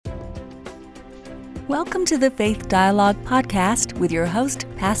Welcome to the Faith Dialogue podcast with your host,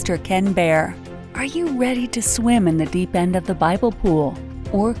 Pastor Ken Baer. Are you ready to swim in the deep end of the Bible pool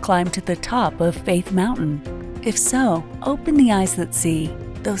or climb to the top of Faith Mountain? If so, open the eyes that see,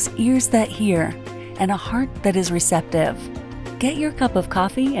 those ears that hear, and a heart that is receptive. Get your cup of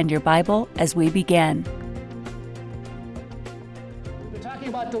coffee and your Bible as we begin.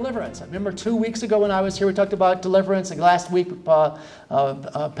 About deliverance. I remember 2 weeks ago when I was here, we talked about deliverance, and last week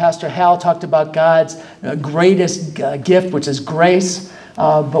Pastor Hal talked about God's greatest gift, which is grace.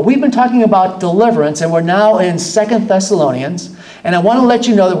 But we've been talking about deliverance, and we're now in 2 Thessalonians. And I want to let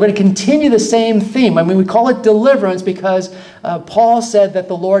you know that we're going to continue the same theme. I mean, we call it deliverance because Paul said that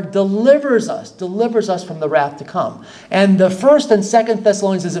the Lord delivers us from the wrath to come. And the 1st and 2nd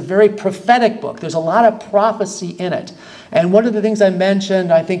Thessalonians is a very prophetic book. There's a lot of prophecy in it. And one of the things I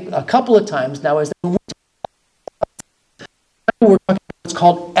mentioned, I think, a couple of times now is that we're talking about what's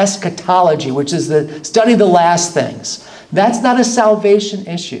called eschatology, which is the study of the last things. That's not a salvation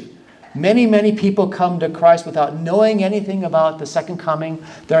issue. Many people come to Christ without knowing anything about the second coming.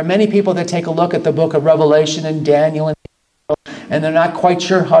 There are many people that take a look at the book of Revelation and Daniel and they're not quite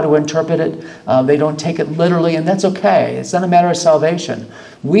sure how to interpret it. They don't take it literally, and that's okay. It's not a matter of salvation.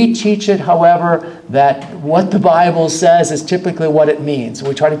 We teach it, however, that what the Bible says is typically what it means.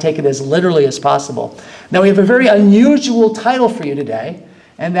 We try to take it as literally as possible. Now, we have a very unusual title for you today,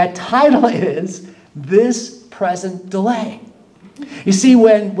 and that title is This Present Delay. You see,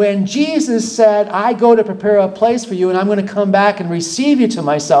 when Jesus said, I go to prepare a place for you and I'm going to come back and receive you to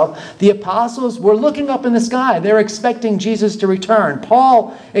myself, the apostles were looking up in the sky. They're expecting Jesus to return.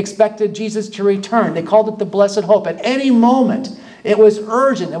 Paul expected Jesus to return. They called it the blessed hope. At any moment, it was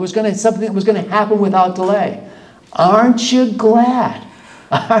urgent. It was something that was going to happen without delay. Aren't you glad?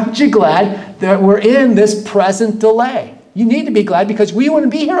 Aren't you glad that we're in this present delay? You need to be glad because we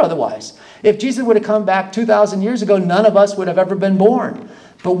wouldn't be here otherwise. If Jesus would have come back 2,000 years ago, none of us would have ever been born.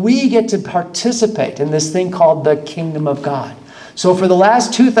 But we get to participate in this thing called the kingdom of God. So for the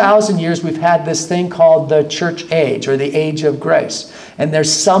last 2,000 years, we've had this thing called the church age or the age of grace. And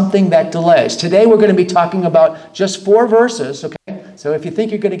there's something that delays. Today we're going to be talking about just 4 verses, okay? So if you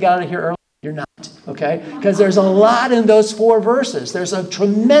think you're going to get out of here early, you're not, okay? Because there's a lot in those 4 verses. There's a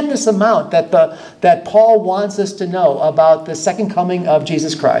tremendous amount that Paul wants us to know about the second coming of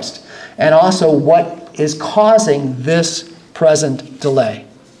Jesus Christ, and also what is causing this present delay.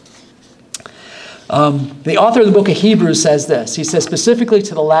 The author of the book of Hebrews says this. He says specifically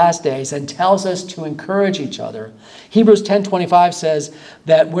to the last days and tells us to encourage each other. Hebrews 10:25 says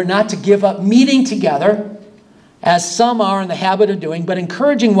that we're not to give up meeting together, as some are in the habit of doing, but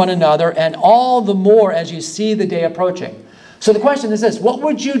encouraging one another, and all the more as you see the day approaching. So the question is this: what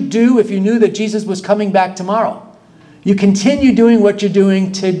would you do if you knew that Jesus was coming back tomorrow? You continue doing what you're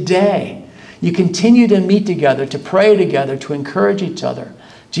doing today. You continue to meet together, to pray together, to encourage each other.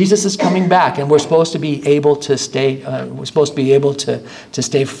 Jesus is coming back, and we're supposed to be able to stay. To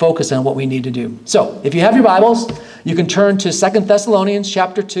stay focused on what we need to do. So, if you have your Bibles, you can turn to 2 Thessalonians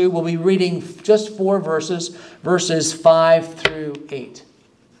chapter 2. We'll be reading just 4 verses, verses 5 through 8.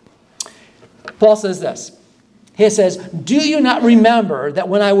 Paul says this. He says, "Do you not remember that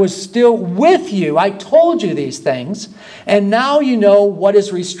when I was still with you, I told you these things, and now you know what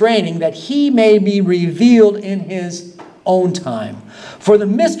is restraining, that he may be revealed in his own time. For the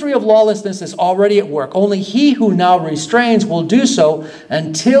mystery of lawlessness is already at work. Only he who now restrains will do so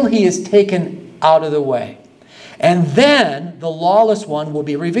until he is taken out of the way. And then the lawless one will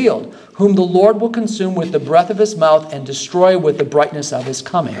be revealed, whom the Lord will consume with the breath of his mouth and destroy with the brightness of his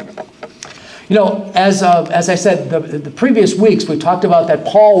coming." You know, as I said, the previous weeks, we talked about that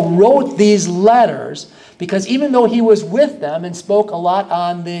Paul wrote these letters because even though he was with them and spoke a lot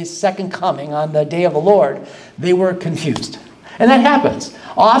on the second coming, on the day of the Lord, they were confused. And that happens.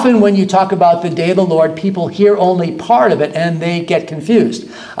 Often when you talk about the day of the Lord, people hear only part of it and they get confused.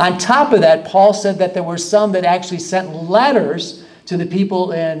 On top of that, Paul said that there were some that actually sent letters to the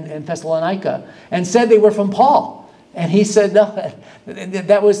people in Thessalonica and said they were from Paul. And he said, no,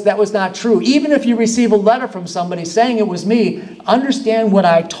 that was not true. Even if you receive a letter from somebody saying it was me, understand what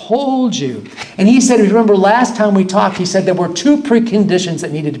I told you. And he said, if you remember last time we talked, he said there were 2 preconditions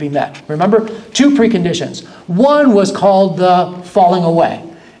that needed to be met. Remember? 2 preconditions. One was called the falling away.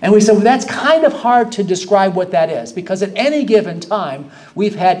 And we said, well, that's kind of hard to describe what that is, because at any given time,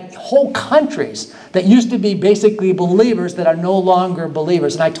 we've had whole countries that used to be basically believers that are no longer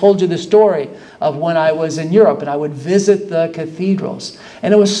believers. And I told you the story of when I was in Europe and I would visit the cathedrals.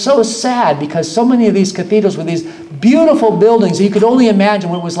 And it was so sad because so many of these cathedrals were these beautiful buildings. You could only imagine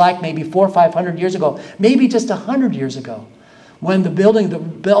what it was like maybe 400 or 500 years ago, maybe just 100 years ago. when the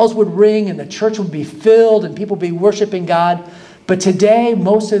bells would ring and the church would be filled and people would be worshiping God. But today,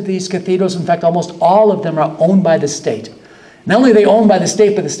 most of these cathedrals, in fact, almost all of them are owned by the state. Not only are they owned by the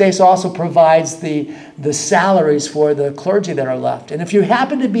state, but the state also provides the salaries for the clergy that are left. And if you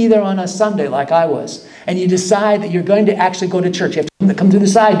happen to be there on a Sunday like I was, and you decide that you're going to actually go to church, you have to come through the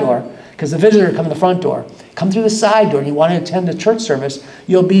side door, because the visitor come in the front door. Come through the side door and you want to attend a church service,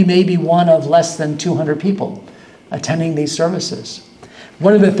 you'll be maybe one of less than 200 people attending these services.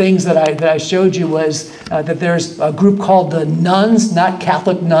 One of the things that I showed you was that there's a group called the Nuns, not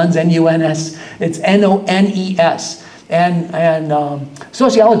Catholic nuns, N-U-N-S. It's N-O-N-E-S. And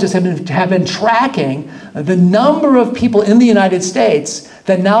sociologists have been tracking the number of people in the United States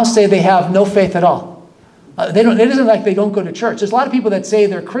that now say they have no faith at all. It isn't like they don't go to church. There's a lot of people that say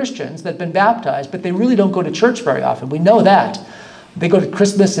they're Christians, that have been baptized, but they really don't go to church very often. We know that. They go to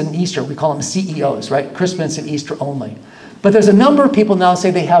Christmas and Easter. We call them CEOs, right? Christmas and Easter only. But there's a number of people now say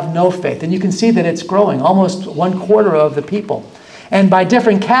they have no faith. And you can see that it's growing, almost 1/4 of the people. And by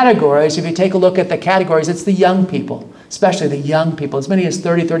different categories, if you take a look at the categories, it's the young people, especially the young people. As many as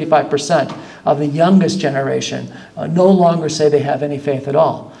 35% of the youngest generation no longer say they have any faith at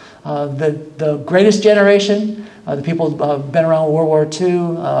all. The greatest generation, the people who have been around World War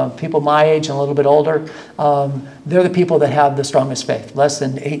II, people my age and a little bit older, they're the people that have the strongest faith. Less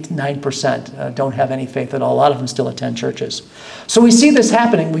than 8-9% don't have any faith at all. A lot of them still attend churches. So we see this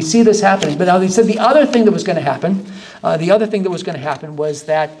happening. But now they said the other thing that was going to happen, was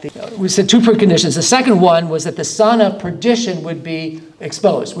that we said two preconditions. The second one was that the son of perdition would be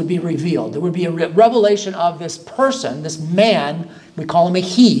exposed, would be revealed. There would be a revelation of this person, this man. We call him a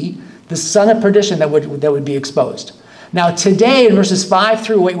he, the son of perdition that would be exposed. Now today in verses 5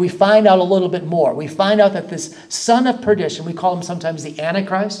 through 8, we find out a little bit more. We find out that this son of perdition, we call him sometimes the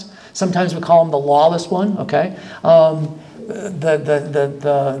antichrist, sometimes we call him the lawless one, okay? The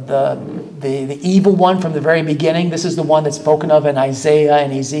evil one from the very beginning. This is the one that's spoken of in Isaiah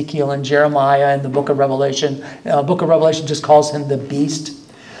and Ezekiel and Jeremiah and the book of Revelation. Book of Revelation just calls him the beast.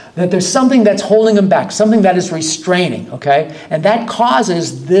 That there's something that's holding him back, something that is restraining, okay? And that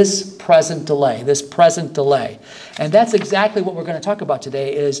causes this present delay. And that's exactly what we're going to talk about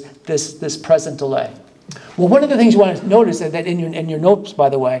today, is this present delay. Well, one of the things you want to notice is that in your notes, by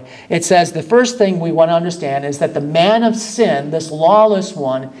the way, it says the first thing we want to understand is that the man of sin, this lawless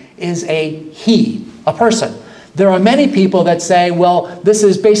one, is a he, a person. There are many people that say, well, this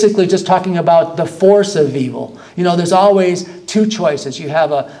is basically just talking about the force of evil. You know, there's always two choices. You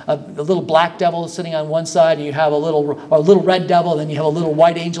have a little black devil sitting on one side, and you have a little red devil, and then you have a little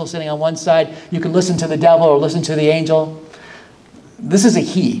white angel sitting on one side. You can listen to the devil or listen to the angel. This is a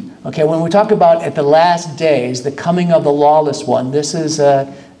he. Okay, when we talk about at the last days, the coming of the lawless one, this is a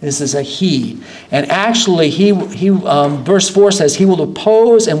he. And actually, verse 4 says, he will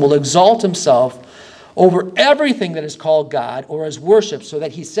oppose and will exalt himself over everything that is called God or is worshipped, so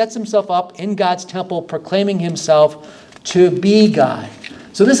that he sets himself up in God's temple, proclaiming himself to be God.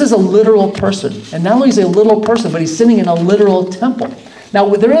 So this is a literal person. And not only is he a literal person, but he's sitting in a literal temple. Now,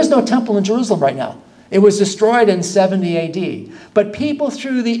 there is no temple in Jerusalem right now. It was destroyed in 70 AD. But people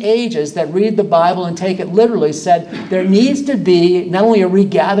through the ages that read the Bible and take it literally said there needs to be not only a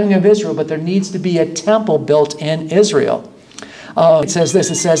regathering of Israel, but there needs to be a temple built in Israel. It says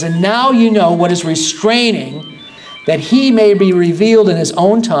this, and now you know what is restraining, that he may be revealed in his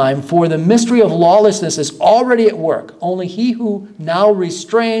own time, for the mystery of lawlessness is already at work. Only he who now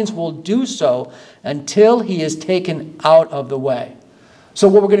restrains will do so until he is taken out of the way. So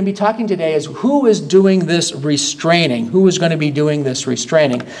what we're going to be talking today is who is doing this restraining? Who is going to be doing this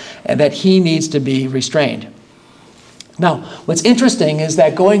restraining? And that he needs to be restrained. Now, what's interesting is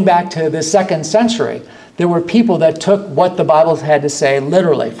that going back to the 2nd century, there were people that took what the Bible had to say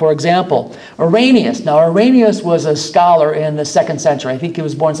literally. For example, Irenaeus. Now, Irenaeus was a scholar in the 2nd century. I think he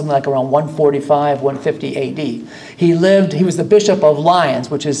was born something like around 145, 150 AD. He was the bishop of Lyons,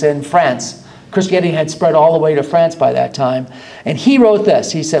 which is in France. Christianity had spread all the way to France by that time. And he wrote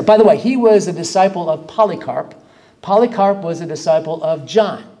this. He said, by the way, he was a disciple of Polycarp. Polycarp was a disciple of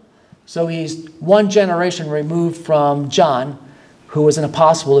John. So he's one generation removed from John, who was an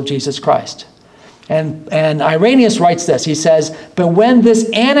apostle of Jesus Christ. And Irenaeus writes this. He says, but when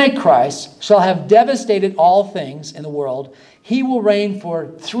this Antichrist shall have devastated all things in the world, he will reign for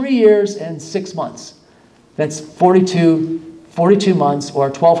 3 years and 6 months. That's 42 months or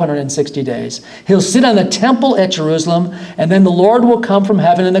 1,260 days. He'll sit on the temple at Jerusalem, and then the Lord will come from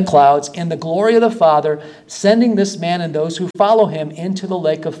heaven in the clouds in the glory of the Father, sending this man and those who follow him into the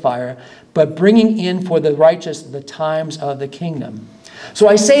lake of fire, but bringing in for the righteous the times of the kingdom. So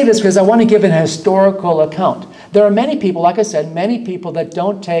I say this because I want to give an historical account. There are many people, like I said, many people that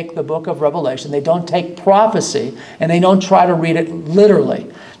don't take the book of Revelation, they don't take prophecy, and they don't try to read it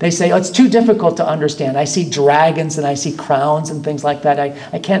literally. They say, oh, it's too difficult to understand. I see dragons and I see crowns and things like that.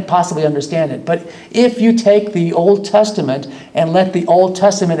 I can't possibly understand it. But if you take the Old Testament and let the Old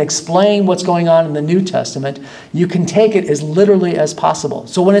Testament explain what's going on in the New Testament, you can take it as literally as possible.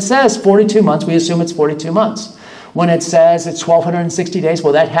 So when it says 42 months, we assume it's 42 months. When it says it's 1,260 days,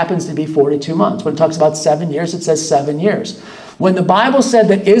 well, that happens to be 42 months. When it talks about 7 years, it says 7 years. When the Bible said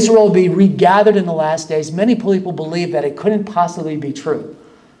that Israel will be regathered in the last days, many people believed that it couldn't possibly be true.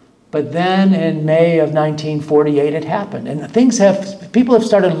 But then in May of 1948, it happened. And people have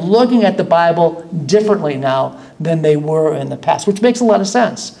started looking at the Bible differently now than they were in the past, which makes a lot of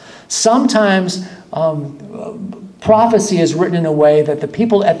sense. Sometimes prophecy is written in a way that the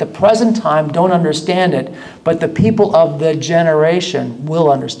people at the present time don't understand it, but the people of the generation will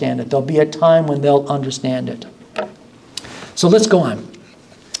understand it. There'll be a time when they'll understand it. So let's go on.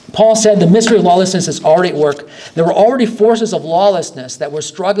 Paul said the mystery of lawlessness is already at work. There were already forces of lawlessness that were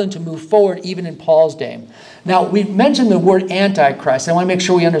struggling to move forward even in Paul's day. Now, we mentioned the word antichrist. I want to make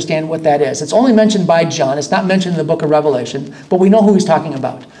sure we understand what that is. It's only mentioned by John. It's not mentioned in the book of Revelation, but we know who he's talking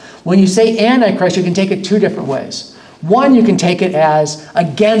about. When you say antichrist, you can take it two different ways. One, you can take it as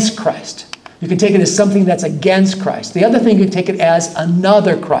against Christ. You can take it as something that's against Christ. The other thing, you can take it as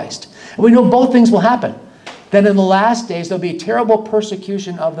another Christ. And we know both things will happen. Then in the last days, there'll be terrible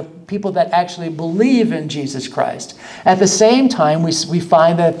persecution of the people that actually believe in Jesus Christ. At the same time, we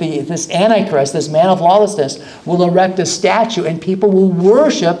find that this antichrist, this man of lawlessness, will erect a statue and people will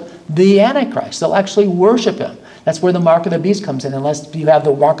worship the antichrist. They'll actually worship him. That's where the mark of the beast comes in. Unless you have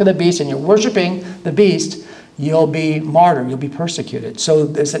the mark of the beast and you're worshiping the beast, you'll be martyred, you'll be persecuted. So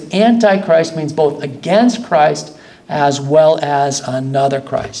this antichrist means both against Christ as well as another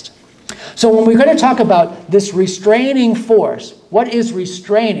Christ. So when we're going to talk about this restraining force, what is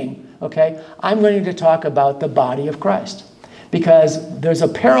restraining? Okay, I'm going to talk about the body of Christ. Because there's a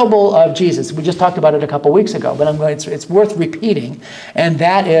parable of Jesus. We just talked about it a couple weeks ago, but it's worth repeating. And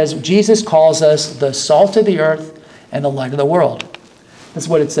that is, Jesus calls us the salt of the earth and the light of the world. That's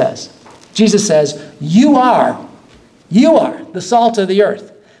what it says. Jesus says, you are the salt of the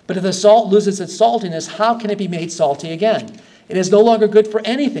earth. But if the salt loses its saltiness, how can it be made salty again? It is no longer good for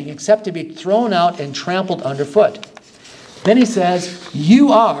anything except to be thrown out and trampled underfoot. Then he says,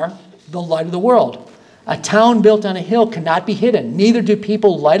 you are the light of the world. A town built on a hill cannot be hidden. Neither do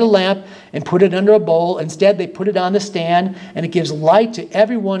people light a lamp and put it under a bowl. Instead, they put it on the stand, and it gives light to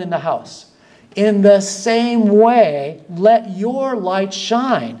everyone in the house. In the same way, let your light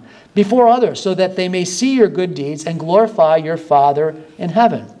shine before others, so that they may see your good deeds and glorify your Father in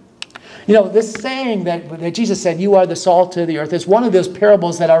heaven. You know, this saying that Jesus said, you are the salt of the earth, is one of those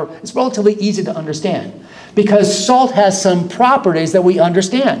parables it's relatively easy to understand. Because salt has some properties that we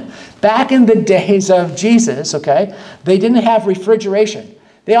understand. Back in the days of Jesus, okay, they didn't have refrigeration.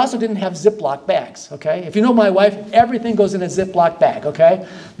 They also didn't have Ziploc bags, okay? If you know my wife, everything goes in a Ziploc bag, okay?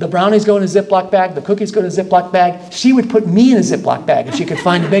 The brownies go in a Ziploc bag, the cookies go in a Ziploc bag. She would put me in a Ziploc bag if she could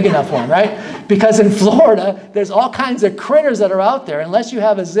find a big enough one, right? Because in Florida, there's all kinds of critters that are out there. Unless you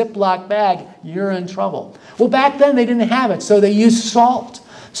have a Ziploc bag, you're in trouble. Well, back then they didn't have it, so they used salt.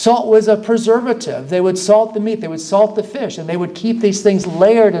 Salt was a preservative. They would salt the meat, they would salt the fish, and they would keep these things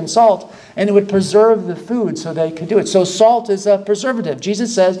layered in salt, and it would preserve the food so they could do it. So salt is a preservative.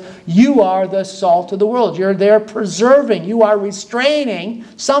 Jesus says, you are the salt of the world. You're there preserving. You are restraining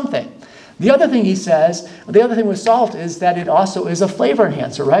something. The other thing he says, the other thing with salt is that it also is a flavor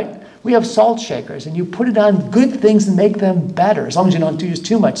enhancer, right? We have salt shakers, and you put it on good things and make them better, as long as you don't use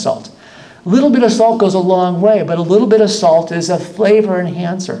too much salt. A little bit of salt goes a long way, but a little bit of salt is a flavor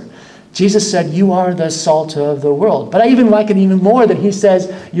enhancer. Jesus said, you are the salt of the world. But I even like it even more that he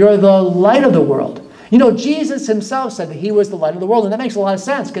says, you're the light of the world. You know, Jesus himself said that he was the light of the world, and that makes a lot of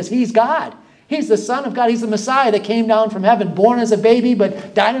sense because he's God. He's the Son of God. He's the Messiah that came down from heaven, born as a baby,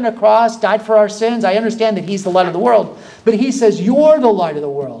 but died on a cross, died for our sins. I understand that he's the light of the world. But he says, you're the light of the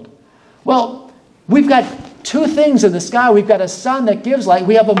world. Well, we've got two things in the sky. We've got a sun that gives light.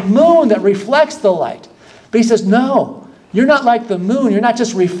 We have a moon that reflects the light. But he says, no, you're not like the moon. You're not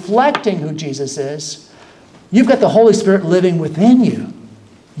just reflecting who Jesus is. You've got the Holy Spirit living within you.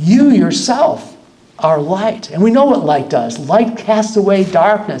 You yourself are light. And we know what light does. Light casts away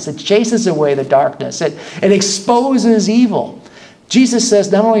darkness. It chases away the darkness. It exposes evil. Jesus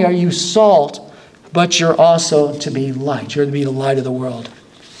says, not only are you salt, but you're also to be light. You're to be the light of the world.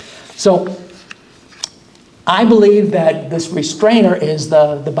 So I believe that this restrainer is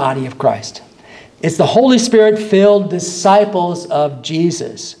the body of Christ. It's the Holy Spirit-filled disciples of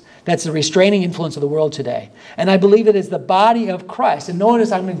Jesus. That's the restraining influence of the world today. And I believe it is the body of Christ. And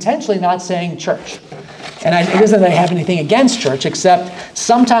notice I'm intentionally not saying church. And it isn't that I have anything against church, except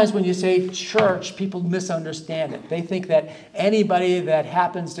sometimes when you say church, people misunderstand it. They think that anybody that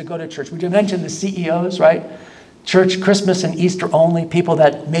happens to go to church, we mentioned the CEOs, right? Church, Christmas and Easter only, people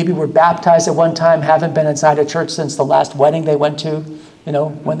that maybe were baptized at one time, haven't been inside a church since the last wedding they went to,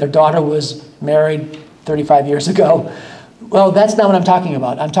 when their daughter was married 35 years ago. Well, that's not what I'm talking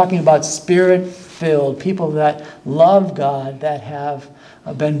about. I'm talking about Spirit-filled people that love God, that have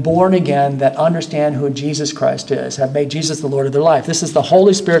been born again, that understand who Jesus Christ is, have made Jesus the Lord of their life. This is the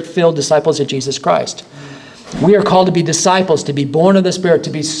Holy Spirit-filled disciples of Jesus Christ. We are called to be disciples, to be born of the Spirit, to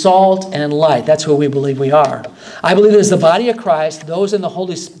be salt and light. That's who we believe we are. I believe it is the body of Christ, those in the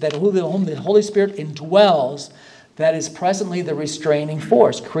whom the Holy Spirit indwells, that is presently the restraining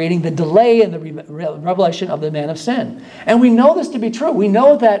force, creating the delay in the revelation of the man of sin. And we know this to be true. We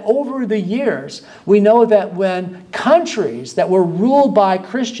know that over the years, we know that when countries that were ruled by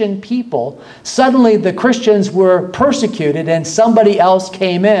Christian people, suddenly the Christians were persecuted and somebody else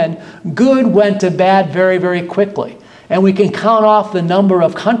came in, good went to bad very, very quickly. And we can count off the number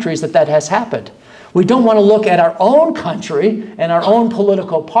of countries that has happened. We don't want to look at our own country and our own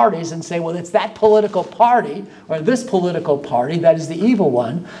political parties and say, well, it's that political party or this political party that is the evil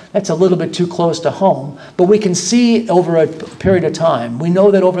one. That's a little bit too close to home. But we can see over a period of time. We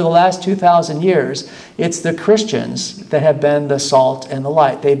know that over the last 2,000 years, it's the Christians that have been the salt and the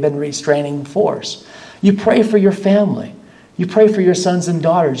light. They've been restraining force. You pray for your family. You pray for your sons and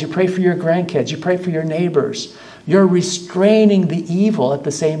daughters. You pray for your grandkids. You pray for your neighbors. You're restraining the evil at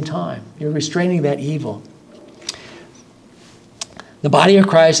the same time. You're restraining that evil. The body of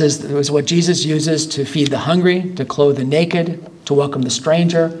Christ is what Jesus uses to feed the hungry, to clothe the naked, to welcome the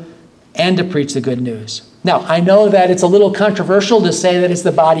stranger, and to preach the good news. Now, I know that it's a little controversial to say that it's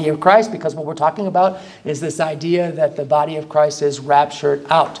the body of Christ, because what we're talking about is this idea that the body of Christ is raptured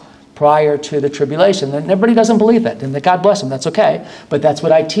out prior to the tribulation. And everybody doesn't believe that, and God bless them, that's okay, but that's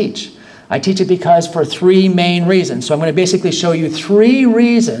what I teach. I teach it because for three main reasons. So I'm going to basically show you three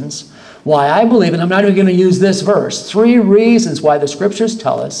reasons why I believe, and I'm not even going to use this verse, three reasons why the scriptures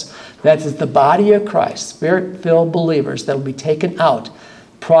tell us that it's the body of Christ, Spirit-filled believers, that will be taken out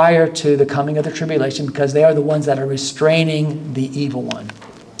prior to the coming of the tribulation, because they are the ones that are restraining the evil one.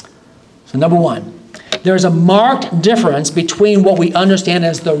 So number one, there's a marked difference between what we understand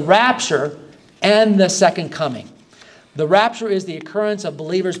as the rapture and the second coming. The rapture is the occurrence of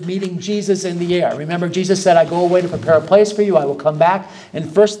believers meeting Jesus in the air. Remember, Jesus said, I go away to prepare a place for you. I will come back. In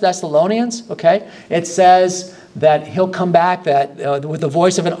 1 Thessalonians, it says that he'll come back with the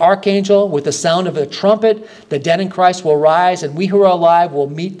voice of an archangel, with the sound of a trumpet. The dead in Christ will rise, and we who are alive will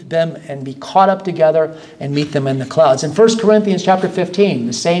meet them and be caught up together and meet them in the clouds. In 1 Corinthians chapter 15,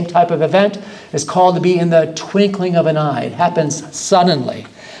 the same type of event is called to be in the twinkling of an eye. It happens suddenly.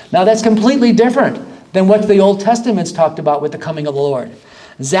 Now, that's completely different than what the Old Testament's talked about with the coming of the Lord.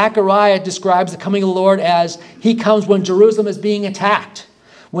 Zechariah describes the coming of the Lord as he comes when Jerusalem is being attacked,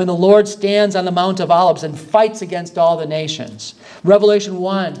 when the Lord stands on the Mount of Olives and fights against all the nations. Revelation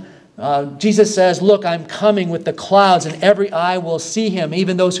 1, Jesus says, look, I'm coming with the clouds, and every eye will see him,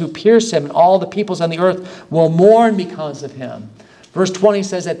 even those who pierce him, and all the peoples on the earth will mourn because of him. Verse 20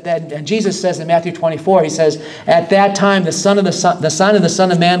 says that, and Jesus says in Matthew 24, he says, at that time the Son and the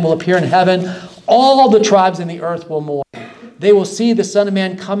Son of Man will appear in heaven. All the tribes in the earth will mourn. They will see the Son of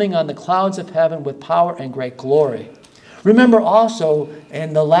Man coming on the clouds of heaven with power and great glory. Remember also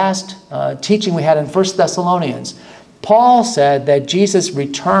in the last teaching we had in 1 Thessalonians, Paul said that Jesus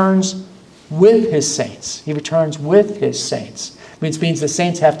returns with his saints. He returns with his saints. Which means the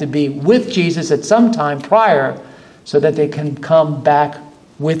saints have to be with Jesus at some time prior so that they can come back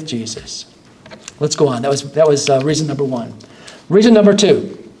with Jesus. Let's go on. That was reason number one. Reason number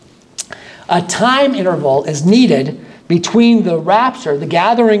two. A time interval is needed between the rapture, the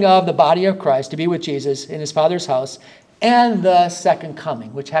gathering of the body of Christ to be with Jesus in his Father's house, and the second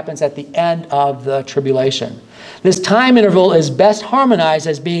coming, which happens at the end of the tribulation. This time interval is best harmonized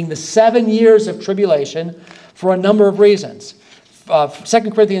as being the 7 years of tribulation for a number of reasons.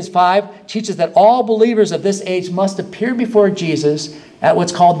 2 Corinthians 5 teaches that all believers of this age must appear before Jesus at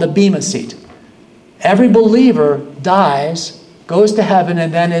what's called the Bema seat. Every believer dies, goes to heaven,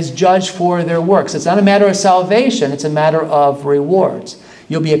 and then is judged for their works. It's not a matter of salvation, it's a matter of rewards.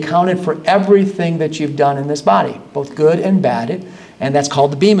 You'll be accounted for everything that you've done in this body, both good and bad, and that's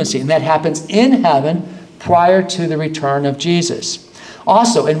called the Bema seat. And that happens in heaven prior to the return of Jesus.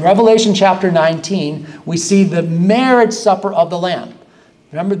 Also, in Revelation chapter 19, we see the marriage supper of the Lamb.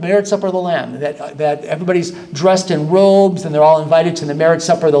 Remember the marriage supper of the Lamb, that everybody's dressed in robes and they're all invited to the marriage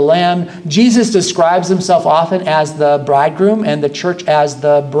supper of the Lamb. Jesus describes himself often as the bridegroom and the church as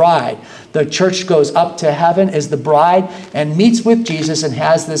the bride. The church goes up to heaven as the bride and meets with Jesus and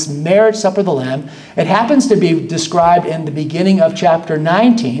has this marriage supper of the Lamb. It happens to be described in the beginning of chapter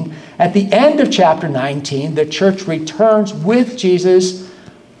 19. At the end of chapter 19, the church returns with Jesus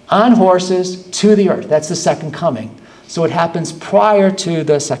on horses to the earth. That's the second coming. So it happens prior to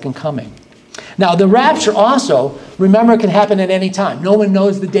the second coming. Now, the rapture also, remember, can happen at any time. No one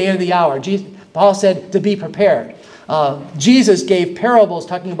knows the day or the hour. Paul said to be prepared. Jesus gave parables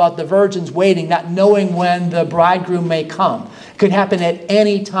talking about the virgins waiting, not knowing when the bridegroom may come. It could happen at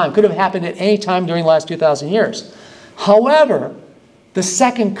any time. Could have happened at any time during the last 2,000 years. However, the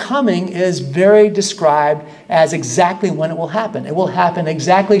second coming is very described as exactly when it will happen. It will happen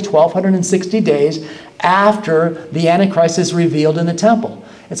exactly 1,260 days after the Antichrist is revealed in the temple.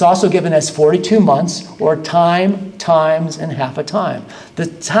 It's also given as 42 months, or time, times, and half a time. The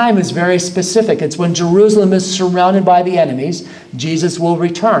time is very specific. It's when Jerusalem is surrounded by the enemies, Jesus will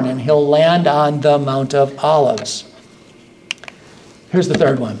return, and he'll land on the Mount of Olives. Here's the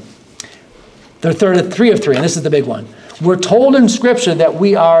third one. The third of three, and this is the big one. We're told in Scripture that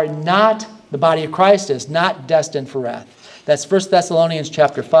we are not, the body of Christ is not destined for wrath. That's 1 Thessalonians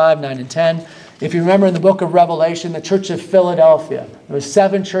chapter 5, 9, and 10. If you remember in the book of Revelation, the church of Philadelphia, there was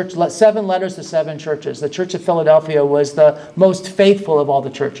seven letters to seven churches. The church of Philadelphia was the most faithful of all the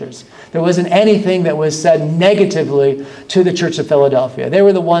churches. There wasn't anything that was said negatively to the church of Philadelphia. They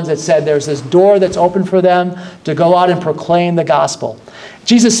were the ones that said there's this door that's open for them to go out and proclaim the gospel.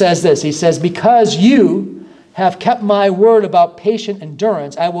 Jesus says this, he says, because you have kept my word about patient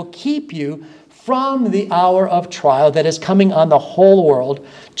endurance, I will keep you from the hour of trial that is coming on the whole world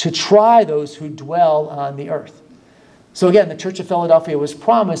to try those who dwell on the earth. So again, the church of Philadelphia was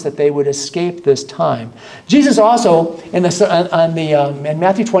promised that they would escape this time. Jesus also, in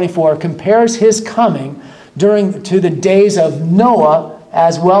Matthew 24, compares his coming to the days of Noah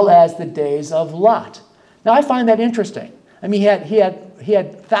as well as the days of Lot. Now, I find that interesting. I mean, he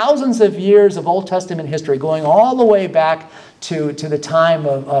had thousands of years of Old Testament history going all the way back to the time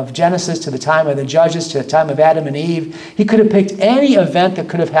of Genesis, to the time of the Judges, to the time of Adam and Eve. He could have picked any event that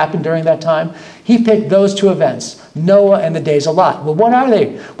could have happened during that time. He picked those two events, Noah and the days of Lot. Well, what are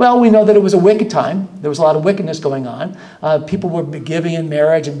they? Well, we know that it was a wicked time. There was a lot of wickedness going on. People were giving in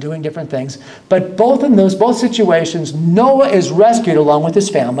marriage and doing different things. But both situations, Noah is rescued along with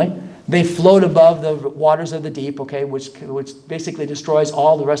his family. They float above the waters of the deep, okay, which basically destroys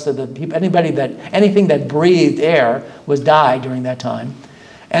all the rest of the people. Anything that breathed air died during that time.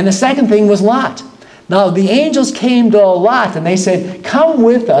 And the second thing was Lot. Now, the angels came to Lot and they said, come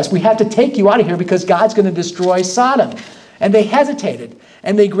with us. We have to take you out of here because God's going to destroy Sodom. And they hesitated.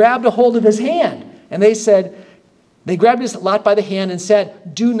 And they grabbed a hold of his hand. And they grabbed Lot by the hand and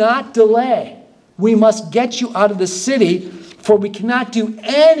said, do not delay. We must get you out of the city, for we cannot do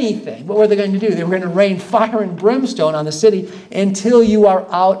anything. What were they going to do? They were going to rain fire and brimstone on the city until you are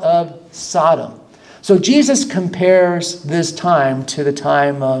out of Sodom. So Jesus compares this time to the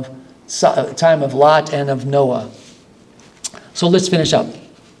time of Lot and of Noah. So let's finish up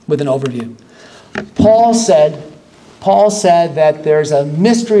with an overview. Paul said that there's a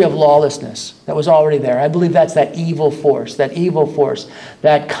mystery of lawlessness that was already there. I believe that's that evil force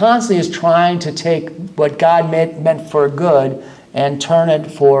that constantly is trying to take what God meant for good and turn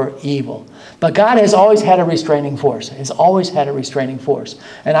it for evil. But God has always had a restraining force.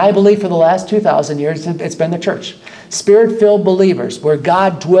 And I believe for the last 2,000 years, it's been the church. Spirit-filled believers where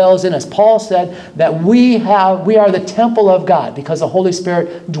God dwells in us. Paul said that we are the temple of God because the Holy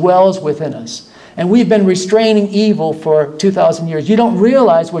Spirit dwells within us. And we've been restraining evil for 2,000 years. You don't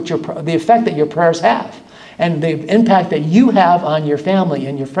realize the effect that your prayers have and the impact that you have on your family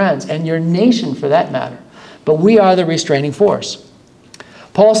and your friends and your nation for that matter. But we are the restraining force.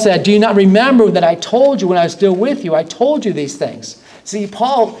 Paul said, do you not remember that I told you when I was still with you? I told you these things. See,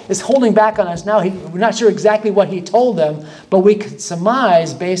 Paul is holding back on us now. We're not sure exactly what he told them, but we could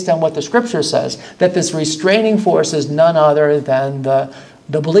surmise based on what the Scripture says that this restraining force is none other than the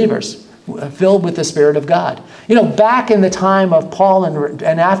believers, filled with the Spirit of God. You know, back in the time of Paul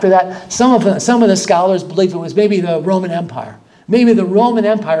and after that, some of the scholars believe it was maybe the Roman Empire. Maybe the Roman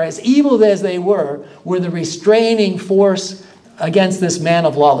Empire, as evil as they were the restraining force against this man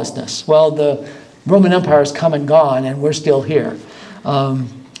of lawlessness. Well, the Roman Empire has come and gone, and we're still here.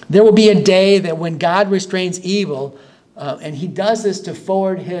 There will be a day that when God restrains evil, and he does this to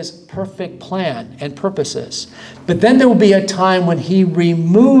forward his perfect plan and purposes. But then there will be a time when he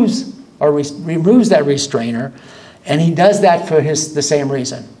removes that restrainer, And he does that for the same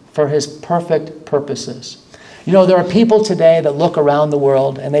reason, for his perfect purposes. You know, there are people today that look around the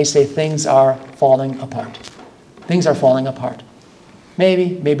world and they say things are falling apart. Things are falling apart.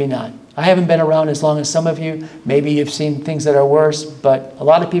 Maybe, maybe not. I haven't been around as long as some of you. Maybe you've seen things that are worse, but a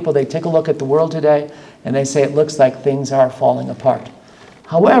lot of people, they take a look at the world today and they say it looks like things are falling apart.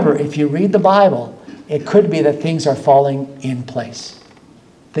 However, if you read the Bible, it could be that things are falling in place.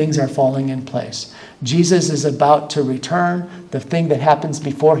 Things are falling in place. Jesus is about to return. The thing that happens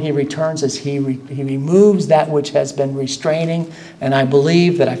before he returns is he removes that which has been restraining, and I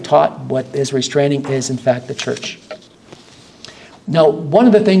believe that I've taught what is restraining is, in fact, the church. Now, one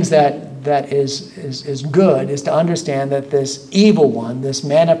of the things that is good is to understand that this evil one, this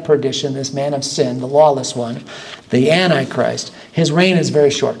man of perdition, this man of sin, the lawless one, the antichrist, his reign is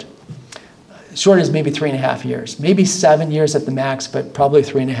very short. Short is maybe 3.5 years, maybe 7 years at the max, but probably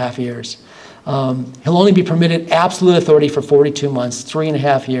 3.5 years. He'll only be permitted absolute authority for 42 months,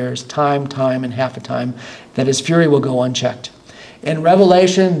 3.5 years, time, and half a time, that his fury will go unchecked. In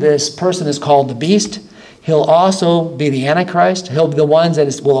Revelation, this person is called the beast. He'll also be the antichrist. He'll be the one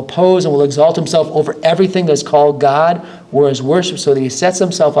that will oppose and will exalt himself over everything that's called God or is worship, so that he sets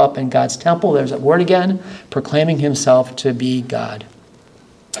himself up in God's temple, there's that word again, proclaiming himself to be God.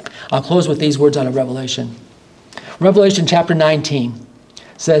 I'll close with these words out of Revelation. Revelation chapter 19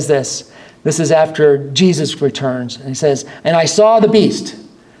 says this. This is after Jesus returns. And he says, "And I saw the beast,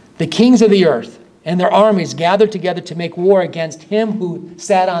 the kings of the earth, and their armies gathered together to make war against him who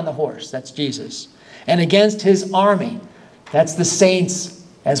sat on the horse," that's Jesus, "and against his army," that's the saints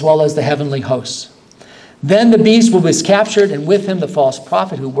as well as the heavenly hosts. "Then the beast will be captured, and with him the false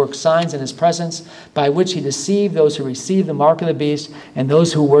prophet who works signs in his presence, by which he deceived those who received the mark of the beast and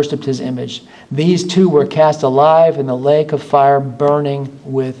those who worshipped his image. These two were cast alive in the lake of fire burning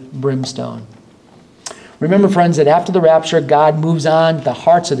with brimstone." Remember, friends, that after the rapture, God moves on the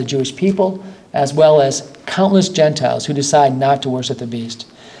hearts of the Jewish people, as well as countless Gentiles who decide not to worship the beast.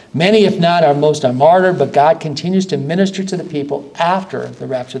 Many, if not most, are martyred, but God continues to minister to the people after the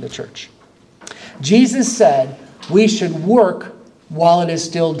rapture of the church. Jesus said we should work while it is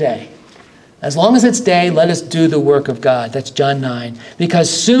still day. As long as it's day, let us do the work of God. That's John 9. Because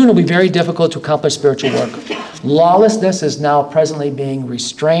soon it will be very difficult to accomplish spiritual work. Lawlessness is now presently being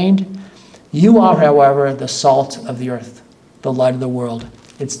restrained. You are, however, the salt of the earth, the light of the world.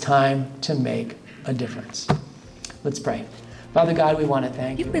 It's time to make a difference. Let's pray. Father God, we want to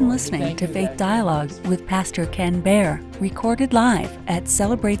thank you. You've been listening to Faith Dialogue with Pastor Ken Baer, recorded live at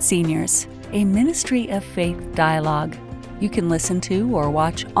Celebrate Seniors, a ministry of Faith Dialogue. You can listen to or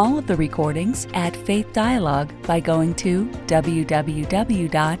watch all of the recordings at Faith Dialogue by going to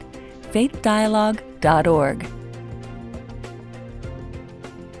www.faithdialogue.org.